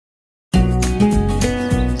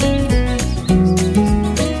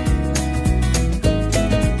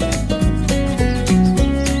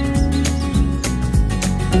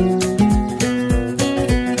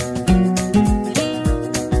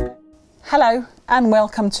Hello and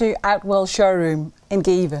welcome to Outwell showroom in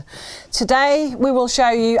Give. Today we will show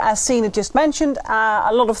you, as Sina just mentioned, a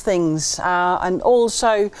lot of things and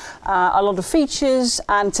also a lot of features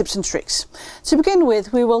and tips and tricks. To begin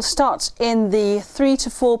with, we will start in the 3 to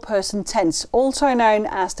 4 person tents, also known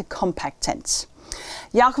as the compact tents.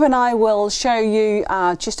 Jakob and I will show you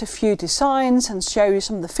just a few designs and show you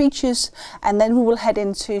some of the features, and then we will head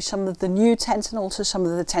into some of the new tents and also some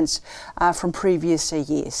of the tents from previous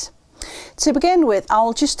years. To begin with,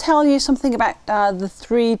 I'll just tell you something about the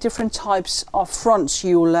 3 different types of fronts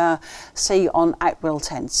you'll see on Outwell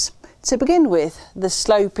tents. To begin with, the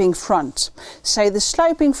sloping front. So the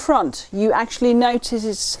sloping front, you actually notice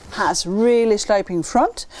it has really sloping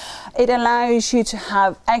front. It allows you to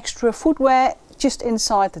have extra footwear just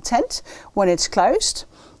inside the tent when it's closed.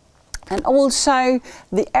 And also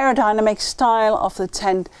the aerodynamic style of the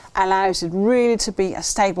tent allows it really to be a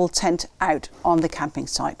stable tent out on the camping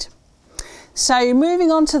site. So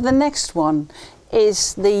moving on to the next one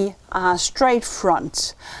is the straight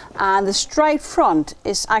front. And the straight front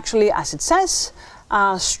is actually, as it says,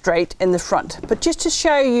 straight in the front. But just to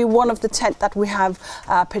show you, one of the tent that we have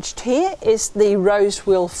pitched here is the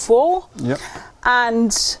Outwell 4. Yep.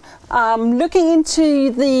 And looking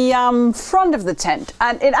into the front of the tent,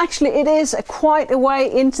 and it is quite a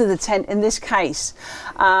way into the tent in this case,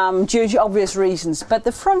 due to obvious reasons, but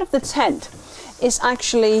the front of the tent is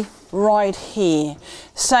actually right here.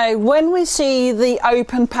 So when we see the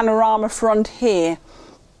open panorama front here,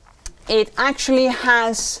 it actually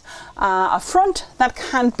has a front that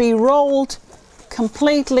can be rolled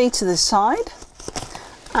completely to the side,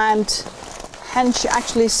 and hence you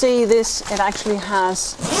actually see this, it actually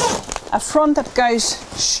has a front that goes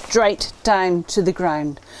straight down to the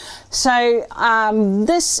ground. So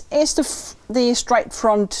this is the straight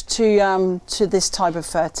front to this type of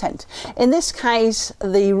tent. In this case,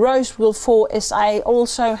 the Outwell 4 SA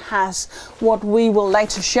also has what we will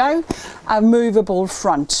later show, a movable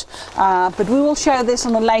front. But we will show this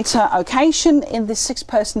on a later occasion in the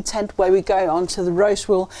 6-person tent where we go on to the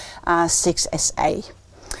Outwell 6 SA.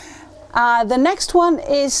 The next one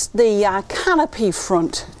is the canopy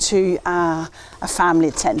front to a family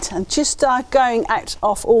tent, and just going out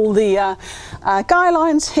of all the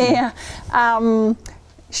guidelines here,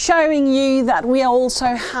 showing you that we also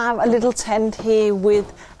have a little tent here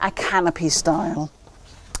with a canopy style.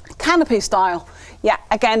 Canopy style, yeah,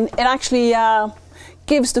 again, it actually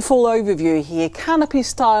gives the full overview here. Canopy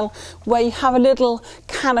style, where you have a little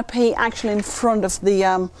canopy actually in front of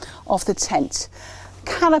the tent.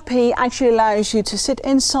 Canopy actually allows you to sit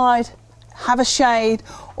inside, have a shade,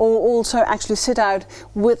 or also actually sit out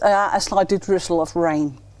with a slight drizzle of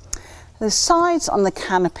rain. The sides on the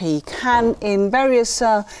canopy can in various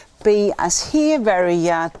be as here, very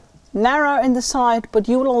narrow in the side, but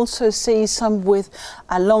you will also see some with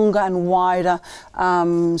a longer and wider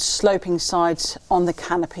sloping sides on the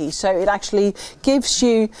canopy. So it actually gives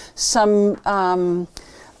you some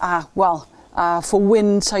for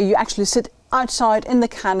wind, so you actually sit outside in the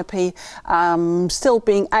canopy, still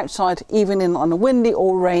being outside even on a windy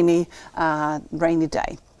or rainy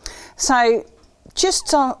day. So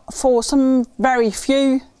just for some very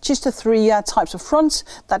few, just the 3 types of fronts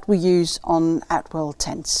that we use on Outwell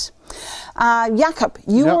tents. Jakob,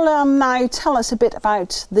 you will now tell us a bit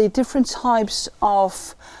about the different types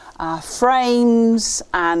of frames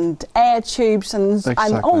and air tubes and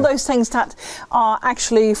all those things that are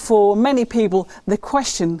actually, for many people, the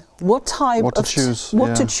question, what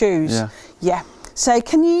to choose. Yeah. So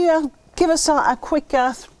can you give us a quick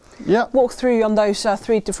walk through on those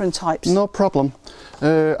 3 different types? No problem.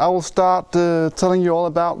 I will start telling you all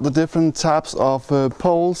about the different types of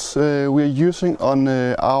poles we are using on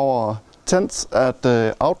our tents at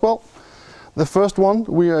Outwell. The first one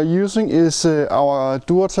we are using is our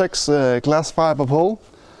Duotex glass fiber pole.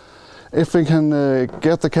 If we can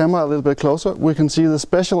get the camera a little bit closer, we can see the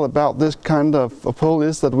special about this kind of a pole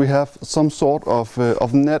is that we have some sort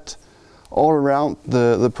of net all around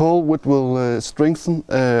the pole, which will strengthen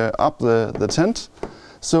up the tent.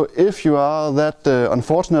 So if you are that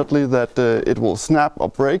unfortunately that it will snap or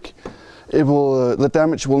break, the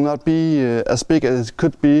damage will not be as big as it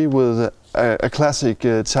could be with a classic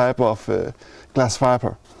type of glass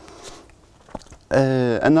fiber.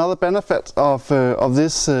 Another benefit of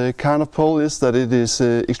this kind of pole is that it is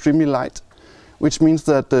extremely light, which means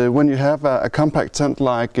that when you have a compact tent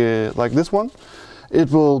like this one, it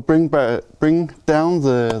will bring down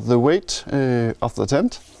the weight of the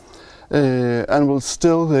tent and will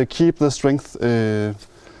still keep the strength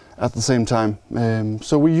at the same time.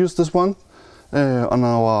 So we use this one on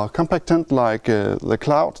our compact tent like the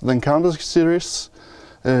Cloud, the Encounter series,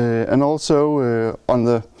 and also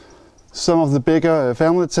on some of the bigger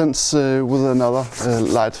family tents with another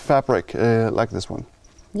light fabric like this one.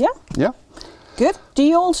 Yeah. Yeah. Good. Do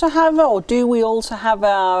you also have, or do we also have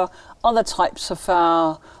other types of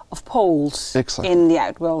poles in the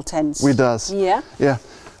Outwell tents? We does. Yeah. Yeah.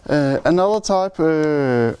 Another type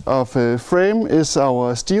of frame is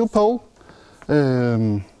our steel pole.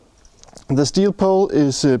 The steel pole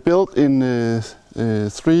is built in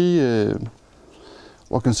three,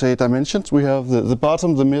 what can I say, dimensions. We have the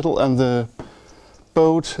bottom, the middle, and the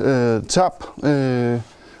boat top,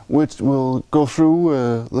 which will go through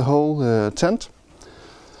the whole tent.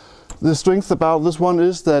 The strength about this one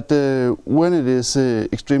is that when it is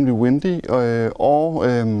extremely windy or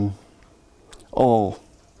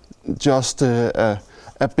just a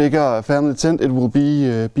bigger family tent, it will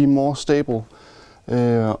be more stable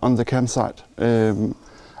on the campsite, and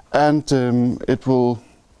it will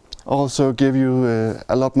also give you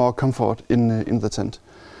a lot more comfort in the tent.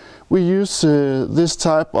 We use this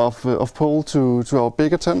type of pole to our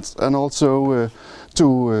bigger tents, and also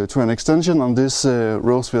to an extension on this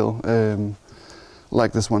Roseville,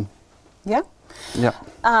 like this one. Yeah. Yeah.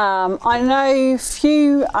 I know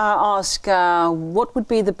few ask what would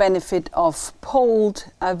be the benefit of poled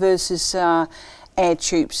versus air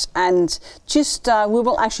tubes, and just we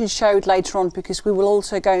will actually show it later on, because we will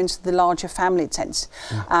also go into the larger family tents.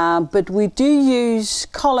 But we do use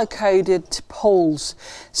color-coded poles,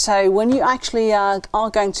 so when you actually are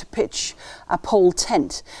going to pitch a pole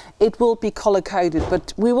tent, it will be color-coded,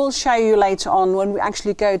 but we will show you later on when we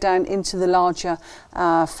actually go down into the larger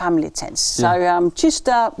family tents. So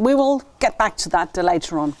we will get back to that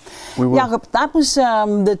later on. Jakob, that was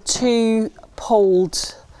the two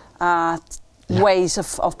poled ways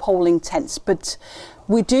of poling tents, but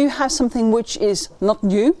we do have something which is not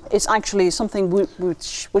new. It's actually something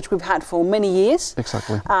which we've had for many years.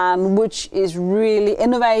 Exactly. And which is really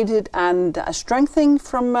innovated and strengthening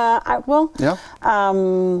from Outwell. Yeah.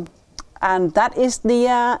 And that is the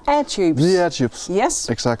air tubes. The air tubes. Yes.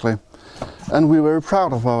 Exactly. And we're very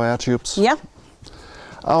proud of our air tubes. Yeah.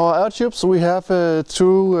 Our air tubes, we have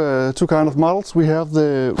two kind of models. We have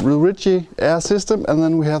the rigid air system, and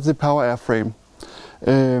then we have the power air frame.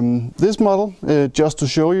 This model, just to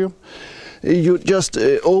show you, you just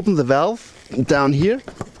open the valve down here,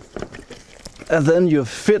 and then you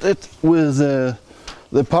fit it with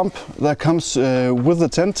the pump that comes with the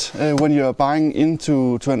tent when you are buying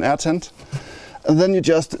into an air tent. And then you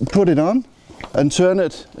just put it on and turn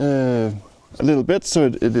it a little bit so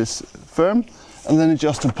it is firm, and then it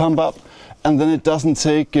just to pump up, and then it doesn't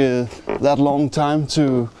take that long time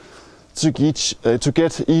to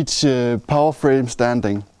get each power frame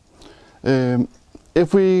standing.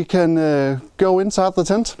 If we can go inside the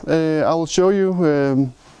tent, I will show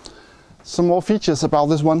you some more features about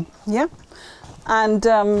this one. Yeah, and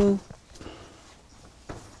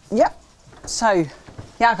yeah. So,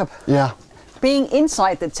 Jakob. Yeah. Being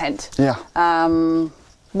inside the tent. Yeah.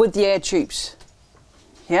 With the air tubes.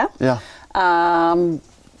 Yeah. Yeah.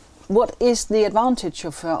 What is the advantage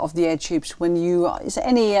of the air tubes when you is there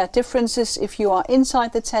any differences if you are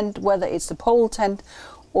inside the tent, whether it's the pole tent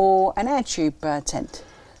or an air tube tent?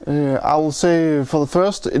 I will say for the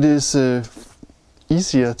first, it is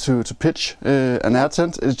easier to pitch an air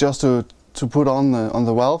tent. It's just to put on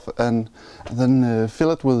the valve and then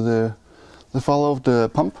fill it with the follow of the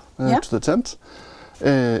pump to the tent.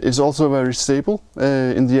 It's also very stable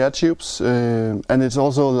in the air tubes, and it's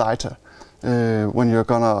also lighter when you're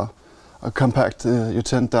gonna compact your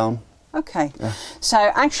tent down. Okay, yeah. So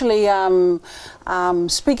actually,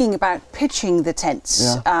 speaking about pitching the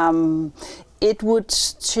tents, it would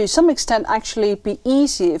to some extent actually be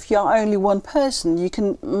easy if you're only one person. You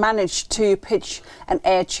can manage to pitch an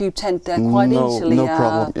air tube tent quite easily no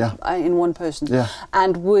problem. In one person. Yeah.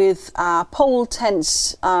 And with pole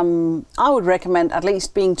tents, I would recommend at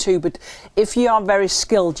least being two, but if you are very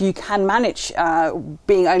skilled, you can manage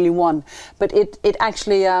being only one. But it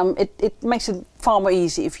actually it makes it far more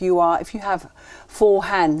easy if you have four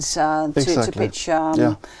hands to pitch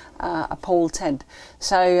a pole tent.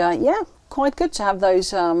 So yeah. Quite good to have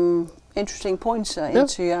those interesting points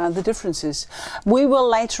into the differences. We will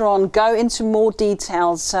later on go into more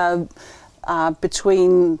details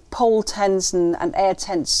between pole tents and air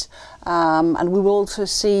tents, and we will also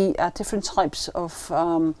see different types of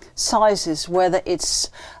sizes, whether it's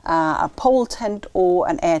a pole tent or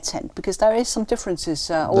an air tent, because there is some differences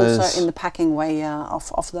also in the packing way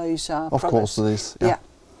of those products. Of course there is. Yeah.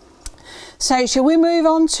 So shall we move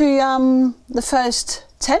on to the first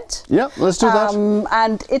tent? Yeah, let's do that.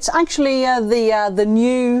 And it's actually the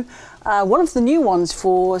new one of the new ones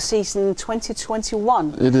for season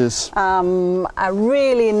 2021. It is. A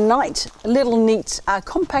really little neat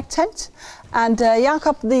compact tent. And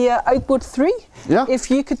Jakob, the Oakwood 3, Yeah. if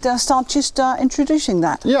you could start just introducing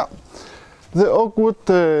that. Yeah. The Oakwood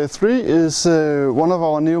 3 is one of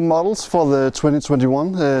our new models for the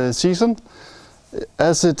 2021 season.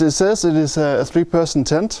 As it says, it is a 3-person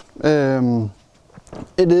tent.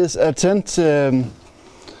 It is a tent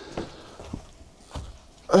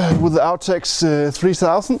with the Outtex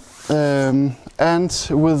 3000 and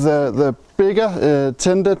with the bigger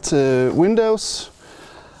tinted windows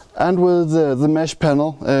and with the mesh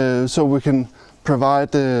panel, so we can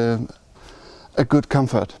provide a good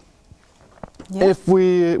comfort. Yeah. If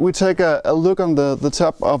we take a look on the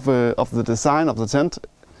top of the design of the tent,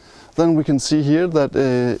 then we can see here that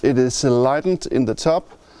it is lightened in the top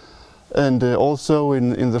and also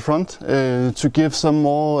in the front to give some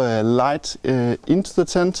more light into the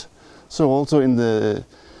tent. So also in the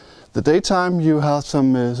daytime you have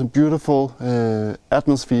some beautiful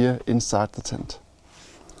atmosphere inside the tent.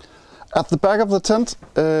 At the back of the tent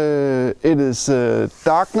it is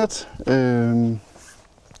darkened,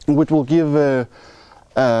 which will give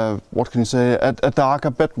what can you say, a darker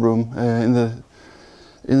bedroom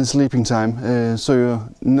in the sleeping time, so you're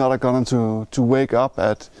not going to wake up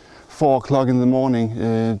at 4 o'clock in the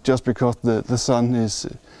morning just because the sun is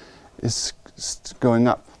going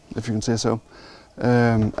up, if you can say so.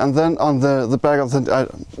 And then on the back of the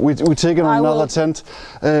tent, we take it on another tent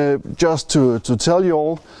just to tell you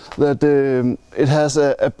all that it has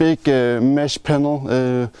a big mesh panel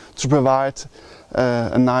to provide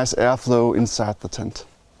a nice airflow inside the tent.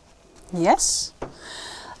 Yes.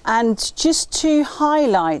 And just to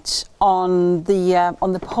highlight on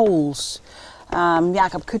the poles,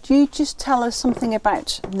 Jakob, could you just tell us something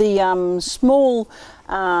about the small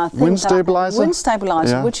wind stabilizer,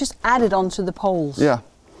 yeah, which is added onto the poles? Yeah.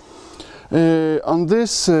 On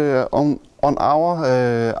this, on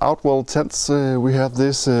our Outwell tents, we have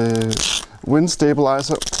this wind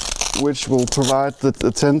stabilizer, which will provide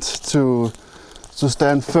the tent to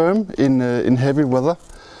stand firm in heavy weather.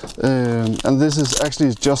 And this is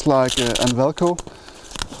actually just like an Velcro.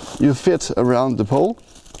 You fit around the pole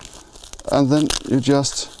and then you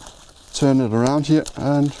just turn it around here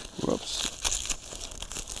and whoops.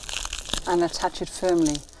 And attach it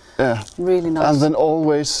firmly. Yeah. Really nice. And then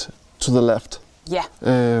always to the left. Yeah.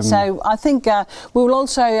 So I think we will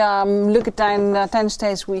also look at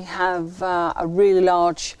downstairs. We have a really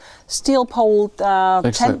large steel pole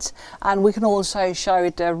tent, and we can also show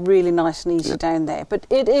it really nice and easy down there. But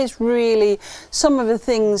it is really some of the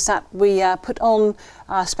things that we put on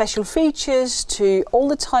special features to all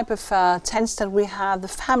the type of tents that we have, the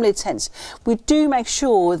family tents. We do make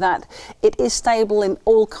sure that it is stable in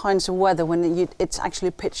all kinds of weather when it's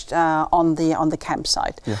actually pitched on the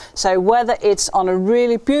campsite. Yeah. So whether it's on a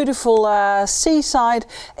really beautiful seaside,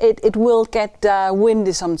 it will get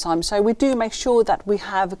windy sometimes. So we do make sure that we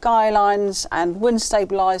have guy lines and wind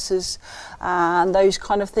stabilizers and those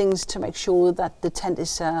kind of things to make sure that the tent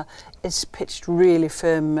is pitched really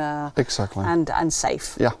firm and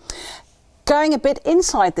safe. Yeah. Going a bit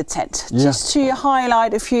inside the tent, just to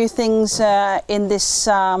highlight a few things in this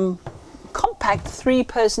compact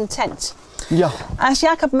 3-person tent. Yeah. As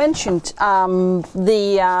Jakob mentioned,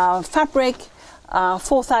 the fabric,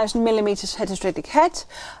 4,000 millimeters heterostatic head,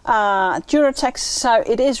 Duratex, so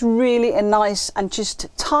it is really a nice and just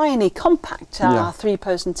tiny, compact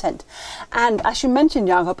 3-person tent. And as you mentioned,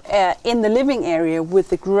 Jakob, in the living area with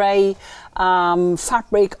the grey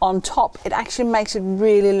fabric on top, it actually makes it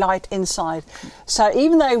really light inside. So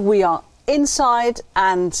even though we are inside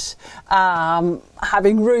and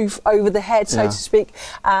having roof over the head, so to speak,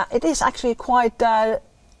 it is actually quite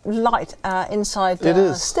light inside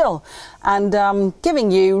still, and giving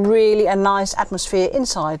you really a nice atmosphere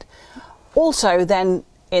inside. Also then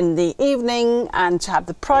in the evening, and to have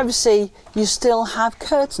the privacy, you still have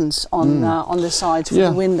curtains on the sides for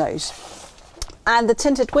the windows. And the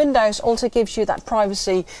tinted windows also gives you that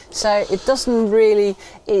privacy, so it doesn't really,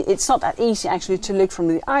 it's not that easy actually to look from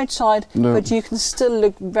the outside, but you can still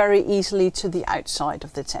look very easily to the outside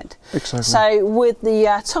of the tent. Exactly. So with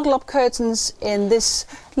the toggle up curtains in this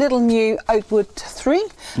little new Oakwood 3,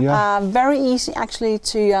 very easy actually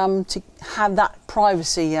to have that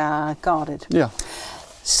privacy guarded. Yeah.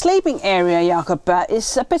 Sleeping area, Jakob,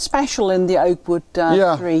 is a bit special in the Oakwood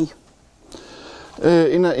 3.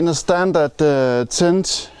 In a standard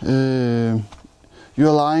tent,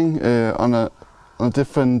 you're lying on a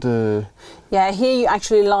different. Yeah, here you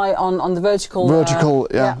actually lie on the vertical. Vertical,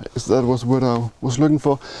 that was what I was looking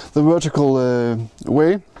for. The vertical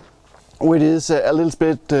way, which is a little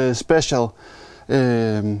bit special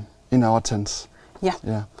in our tents. Yeah.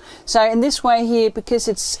 Yeah. So in this way here, because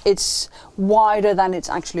it's wider than it's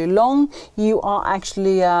actually long, you are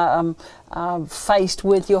actually faced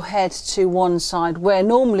with your head to one side, where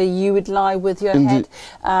normally you would lie with your head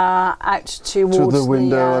out towards the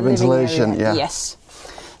window of ventilation. Yeah. Yes.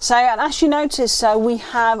 So, and as you notice, we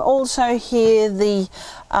have also here the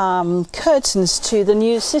curtains to the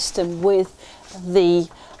new system with the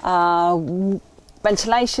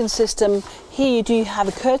ventilation system. Here you do have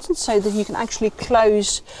a curtain so that you can actually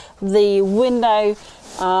close the window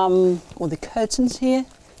or the curtains here,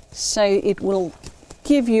 so it will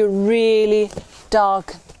give you really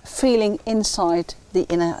dark feeling inside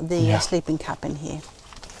the sleeping cabin here.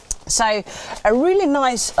 So a really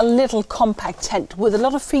nice little compact tent with a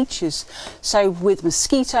lot of features. So with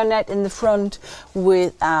mosquito net in the front,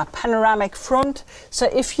 with a panoramic front. So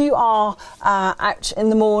if you are out in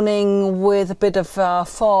the morning with a bit of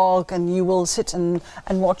fog and you will sit and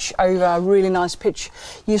watch over a really nice pitch,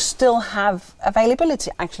 you still have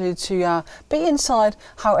availability actually to be inside,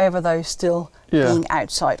 however though still being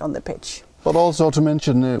outside on the pitch. But also to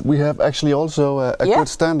mention, we have actually also a good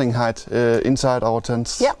standing height inside our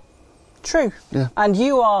tents. Yeah. True. Yeah. And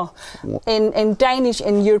you are, in Danish,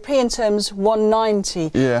 in European terms,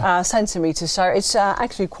 190 centimeters, so it's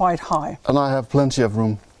actually quite high. And I have plenty of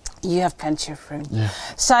room. You have plenty of room. Yeah.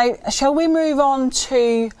 So, shall we move on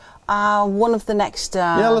to one of the next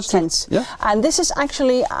tents? Yeah. And this is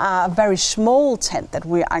actually a very small tent that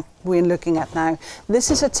we're looking at now.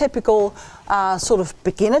 This is a typical sort of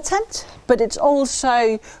beginner tent, but it's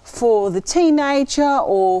also for the teenager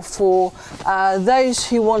or for those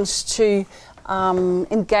who wants to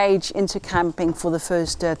engage into camping for the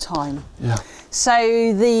first time. Yeah.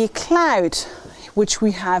 So the Cloud, which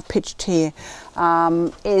we have pitched here,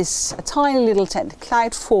 is a tiny little tent,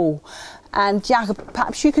 Cloud 4. And Jakob,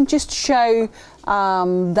 perhaps you can just show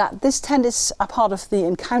that this tent is a part of the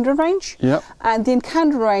Encounter range. Yep. And the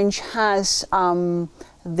Encounter range has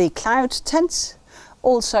the Cloud tents,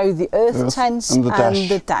 also the Earth tents and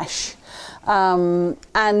the Dash.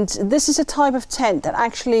 And this is a type of tent that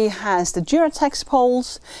actually has the Duratex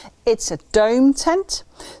poles. It's a dome tent,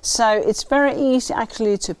 so it's very easy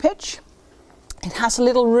actually to pitch. It has a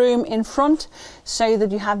little room in front so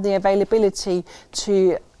that you have the availability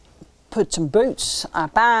to put some boots, a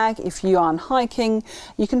bag. If you are hiking,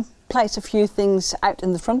 you can place a few things out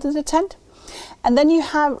in the front of the tent. And then you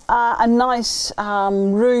have a nice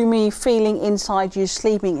roomy feeling inside your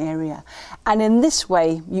sleeping area. And in this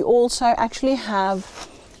way, you also actually have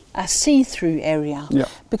a see-through area,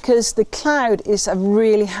 because the Cloud is a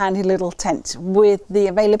really handy little tent with the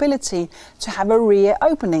availability to have a rear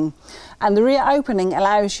opening. And the rear opening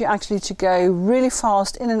allows you actually to go really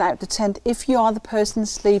fast in and out the tent if you are the person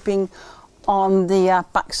sleeping on the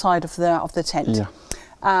back side of the tent.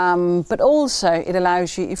 Yeah. But also it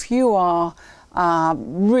allows you, if you are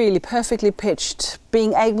really perfectly pitched,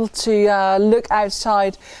 being able to look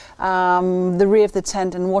outside the rear of the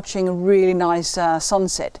tent and watching a really nice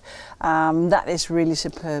sunset. That is really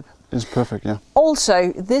superb. It's perfect, yeah.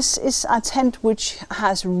 Also, this is a tent which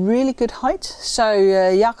has really good height.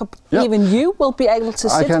 So, Jakob, even you will be able to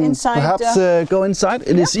sit inside. I can perhaps go inside.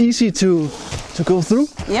 It is easy to go through.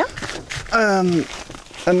 Yeah.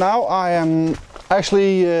 And now I am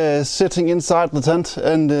actually sitting inside the tent,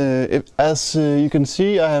 and as you can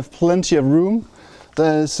see, I have plenty of room.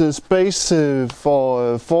 There's space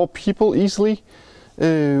for 4 people easily,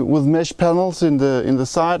 with mesh panels in the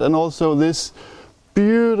side, and also this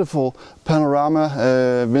beautiful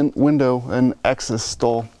panorama window and access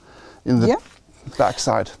door in the back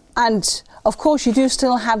side. And of course you do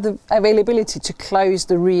still have the availability to close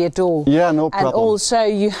the rear door. Yeah, no problem. And also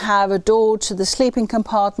you have a door to the sleeping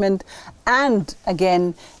compartment and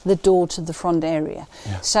again the door to the front area.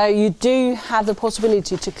 Yeah. So you do have the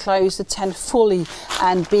possibility to close the tent fully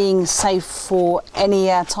and being safe for any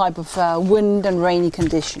type of wind and rainy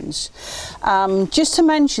conditions. Just to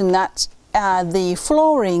mention that the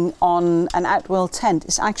flooring on an Outwell tent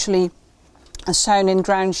is actually a sewn-in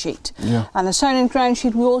ground sheet. Yeah. And a sewn-in ground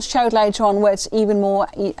sheet we will show later on, where it's even more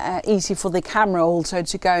easy for the camera also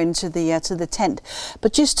to go into the tent.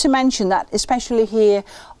 But just to mention that, especially here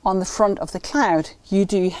on the front of the Cloud, you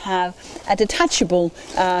do have a detachable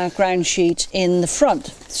ground sheet in the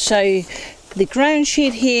front. So the ground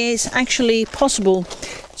sheet here is actually possible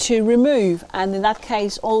to remove, and in that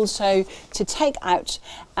case also to take out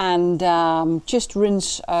and just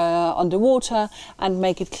rinse underwater and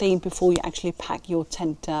make it clean before you actually pack your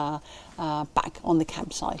tent back on the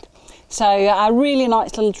campsite. So a really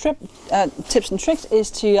nice little tips and tricks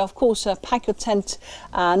is to, of course, pack your tent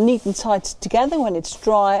neat and tight together when it's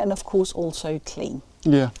dry, and of course also clean.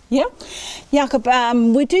 Yeah. Yeah, Jakob,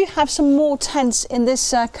 we do have some more tents in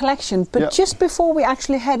this collection, but just before we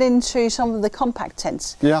actually head into some of the compact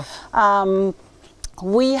tents,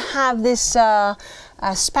 we have this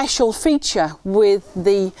special feature with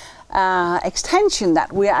the extension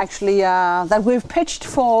that we actually that we've pitched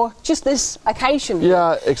for just this occasion.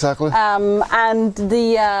 Yeah, exactly. And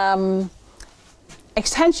the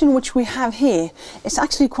extension which we have here is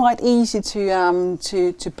actually quite easy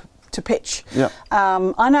to pitch. Yeah.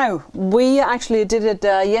 I know we actually did it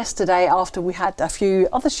yesterday after we had a few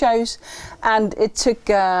other shows, and it took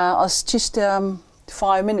us just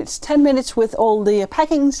 5 minutes, 10 minutes with all the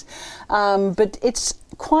packings, but it's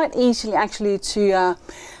quite easy actually to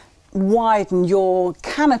widen your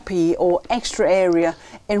canopy or extra area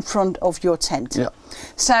in front of your tent. Yeah.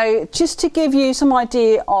 So just to give you some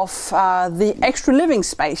idea of the extra living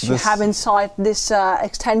space you have inside this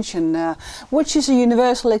extension, which is a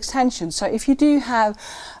universal extension. So if you do have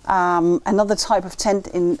another type of tent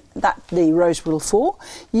in that the Rosewheel 4,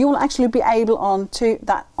 you will actually be able on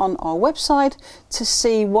our website to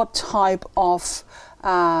see what type of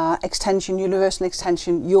extension, universal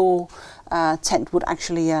extension, your tent would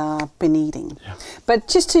actually be needing. Yeah. But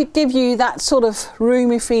just to give you that sort of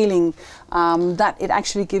roomy feeling, that it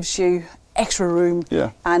actually gives you extra room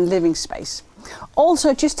and living space.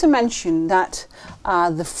 Also, just to mention that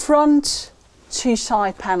the front two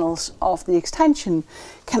side panels of the extension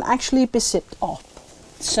can actually be zipped up.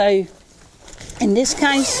 So in this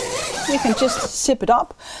case, you can just zip it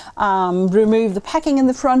up, remove the packing in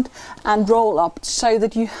the front and roll up so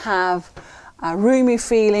that you have a roomy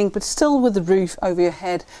feeling, but still with the roof over your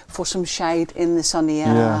head for some shade in the sunny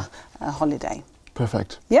holiday.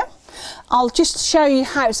 Perfect. Yeah. I'll just show you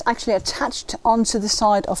how it's actually attached onto the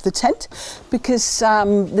side of the tent, because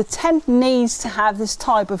the tent needs to have this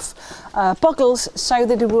type of buckles so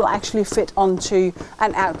that it will actually fit onto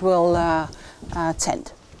an Outwell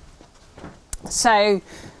tent. So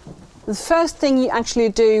the first thing you actually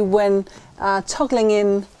do when toggling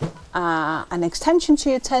in an extension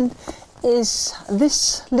to your tent is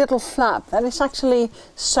this little flap that is actually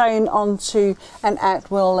sewn onto an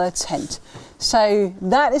Outwell tent. So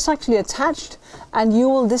that is actually attached, and you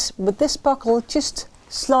will with this buckle just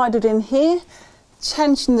slide it in here,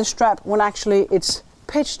 tension the strap when actually it's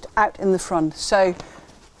pitched out in the front. So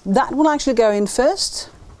that will actually go in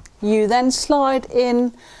first. You then slide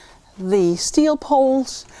in the steel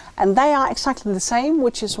poles, and they are exactly the same,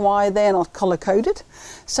 which is why they're not color coded.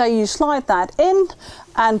 So you slide that in,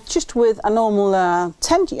 and just with a normal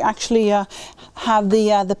tent, you actually have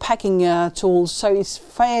the packing tools, so it's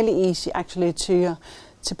fairly easy actually to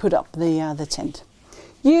put up the tent.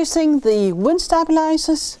 Using the wind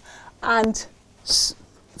stabilizers and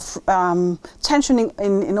tensioning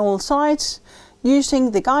in all sides,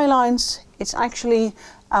 using the guy lines, it's actually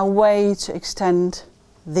a way to extend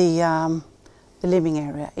the living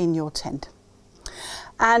area in your tent.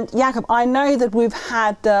 And Jakob, I know that we've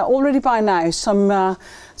had already by now some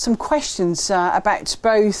questions about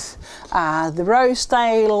both the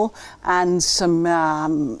Rosedale and some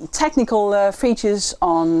technical features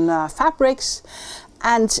on fabrics.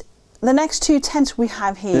 And the next two tents we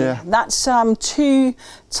have here, that's two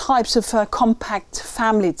types of compact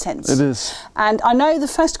family tents. It is. And I know the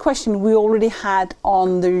first question we already had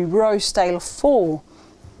on the Rosedale 4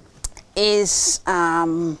 is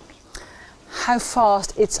how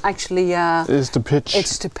fast it's actually is to pitch.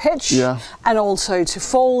 It's to pitch, and also to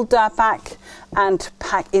fold back and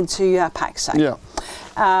pack into a pack sack.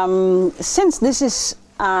 Since this is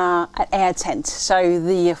an air tent, so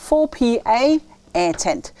the 4PA air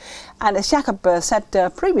tent, and as Jakob said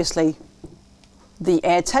previously, the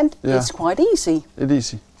air tent is quite easy. It's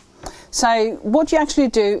easy. So what you actually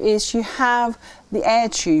do is you have the air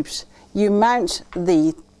tubes, you mount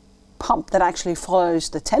the pump that actually follows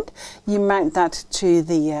the tent, you mount that to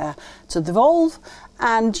the valve,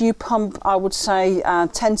 and you pump, I would say,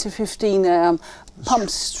 10 to 15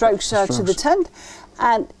 strokes to the tent,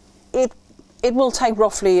 and it will take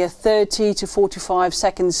roughly 30 to 45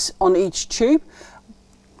 seconds on each tube,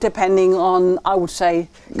 depending on, I would say,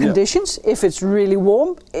 conditions. If it's really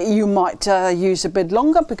warm, you might use a bit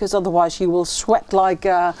longer, because otherwise you will sweat like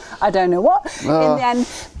I don't know what in the end.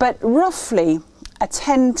 But roughly, a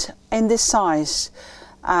tent in this size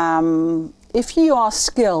if you are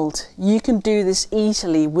skilled, you can do this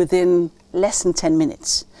easily within less than 10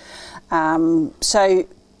 minutes. So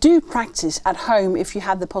do practice at home if you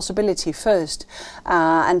have the possibility first,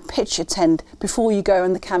 and pitch a tent before you go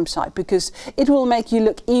on the campsite, because it will make you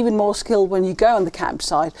look even more skilled when you go on the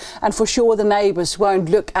campsite, and for sure the neighbours won't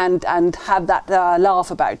look and have that laugh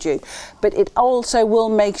about you, but it also will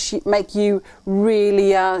make you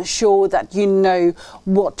really sure that you know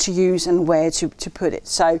what to use and where to put it.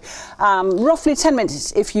 So roughly 10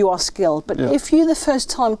 minutes if you are skilled, but if you the first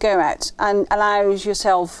time go out and allow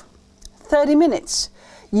yourself 30 minutes,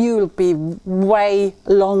 you'll be way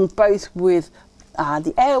long, both with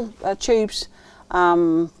the air tubes,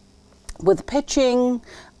 with the pitching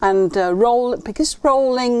and because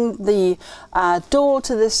rolling the door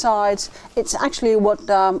to the sides, it's actually what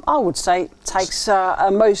I would say takes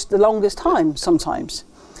the longest time sometimes.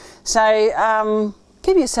 So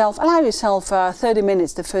allow yourself 30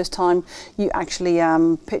 minutes the first time you actually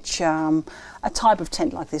pitch a type of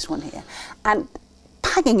tent like this one here. And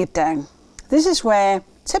packing it down. This is where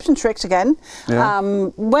tips and tricks again.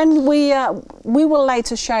 When we will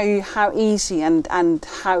later show you how easy and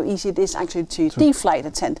how easy it is actually to deflate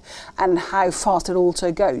a tent and how fast it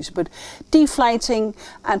also goes. But deflating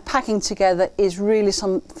and packing together is really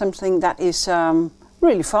something that is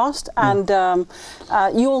really fast, and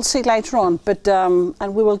you will see later on. But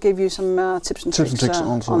and we will give you some tips and tricks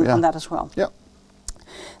on that as well. Yeah.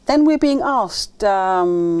 Then we're being asked.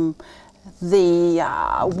 The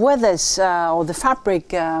weathers or the fabric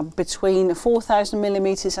between 4,000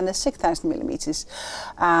 millimeters and 6,000 millimeters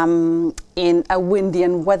in a windy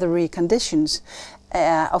and weathery conditions.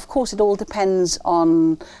 Of course, it all depends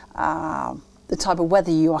on the type of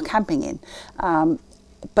weather you are camping in.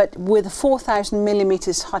 But with a 4,000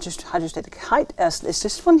 millimeters hydrostatic height, as is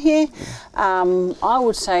this one here, I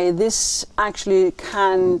would say this actually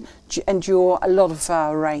can endure a lot of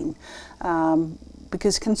rain.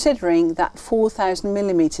 Because considering that 4,000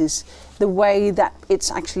 millimeters, the way that it's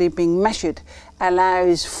actually being measured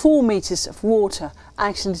allows 4 meters of water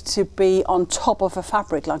actually to be on top of a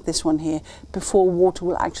fabric like this one here before water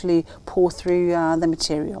will actually pour through the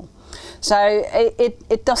material. So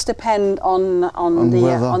it does depend on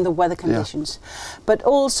the weather conditions, but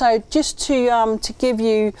also just to give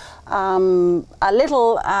you a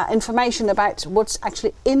little information about what's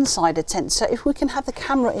actually inside a tent. So if we can have the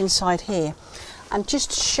camera inside here, and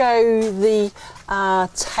just show the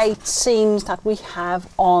tape seams that we have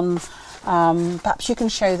on. Perhaps you can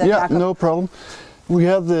show that. Yeah, no problem. We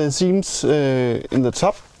have the seams in the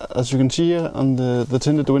top, as you can see here on the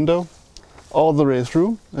tinted window, all the way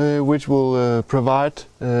through, which will provide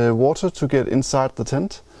water to get inside the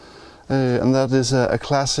tent. And that is a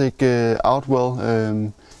classic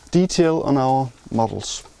Outwell detail on our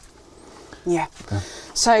models. Yeah.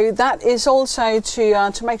 So that is also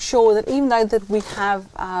to make sure that even though that we have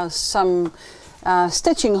some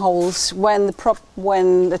stitching holes when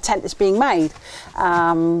the tent is being made,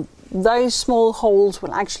 those small holes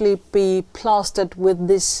will actually be plastered with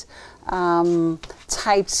this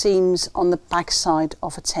taped seams on the back side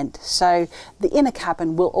of a tent. So the inner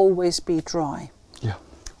cabin will always be dry. Yeah.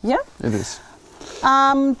 Yeah? It is.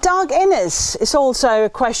 Dark inners is also a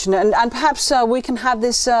question, and perhaps we can have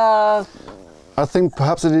this. I think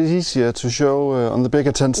perhaps it is easier to show on the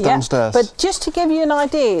bigger tents downstairs. But just to give you an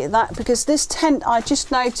idea, that because this tent I just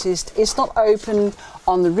noticed is not open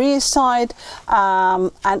on the rear side,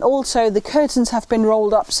 and also the curtains have been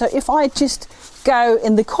rolled up. So if I just go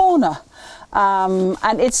in the corner,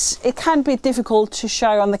 and it can be difficult to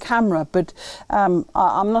show on the camera, but I'm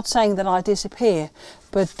not saying that I disappear,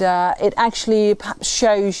 but it actually perhaps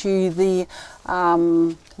shows you the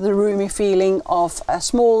roomy feeling of a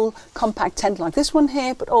small compact tent like this one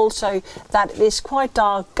here, but also that it is quite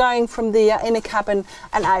dark going from the inner cabin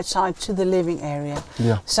and outside to the living area.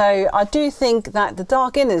 Yeah. So I do think that the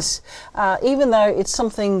dark inners, even though it's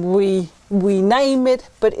something we name it,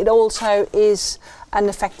 but it also is an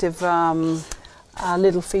effective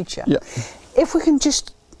little feature. Yeah. If we can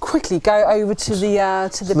just quickly go over to the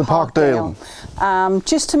Parkdale.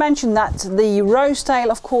 Just to mention that the Rosedale,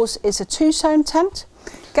 of course, is a 2-zone tent.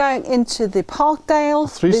 Going into the Parkdale,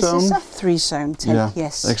 this is a 3-zone tent. Yeah,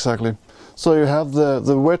 yes, exactly. So you have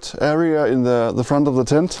the wet area in the front of the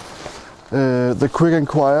tent, the quick and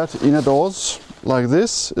quiet inner doors like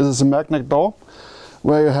this. It is a magnet door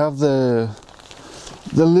where you have the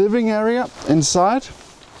living area inside,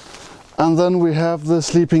 and then we have the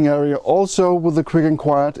sleeping area also with the quick and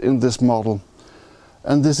quiet in this model,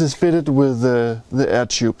 and this is fitted with the air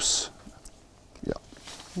tubes. Yeah.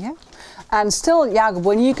 Yeah. And still, Jakob,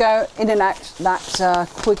 when you go in and out that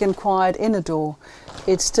quick and quiet inner door,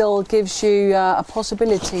 it still gives you a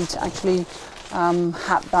possibility to actually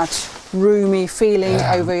have that roomy feeling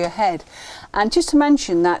over your head. And just to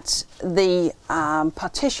mention that the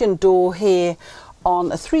partition door here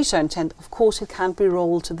on a 3-zone tent, of course, it can be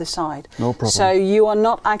rolled to the side. No problem. So you are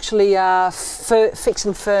not actually fixed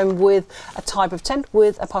and firm with a type of tent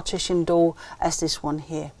with a partition door as this one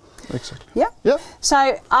here. Exactly. Yeah. Yeah.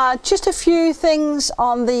 So just a few things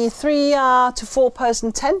on the 3 to 4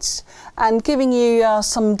 person tents, and giving you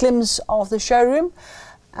some glimpse of the showroom.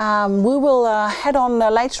 We will head on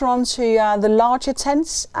later on to the larger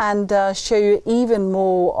tents and show you even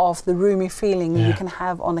more of the roomy feeling you can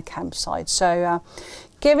have on a campsite. So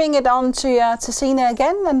giving it on to Sina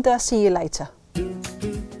again, and see you later.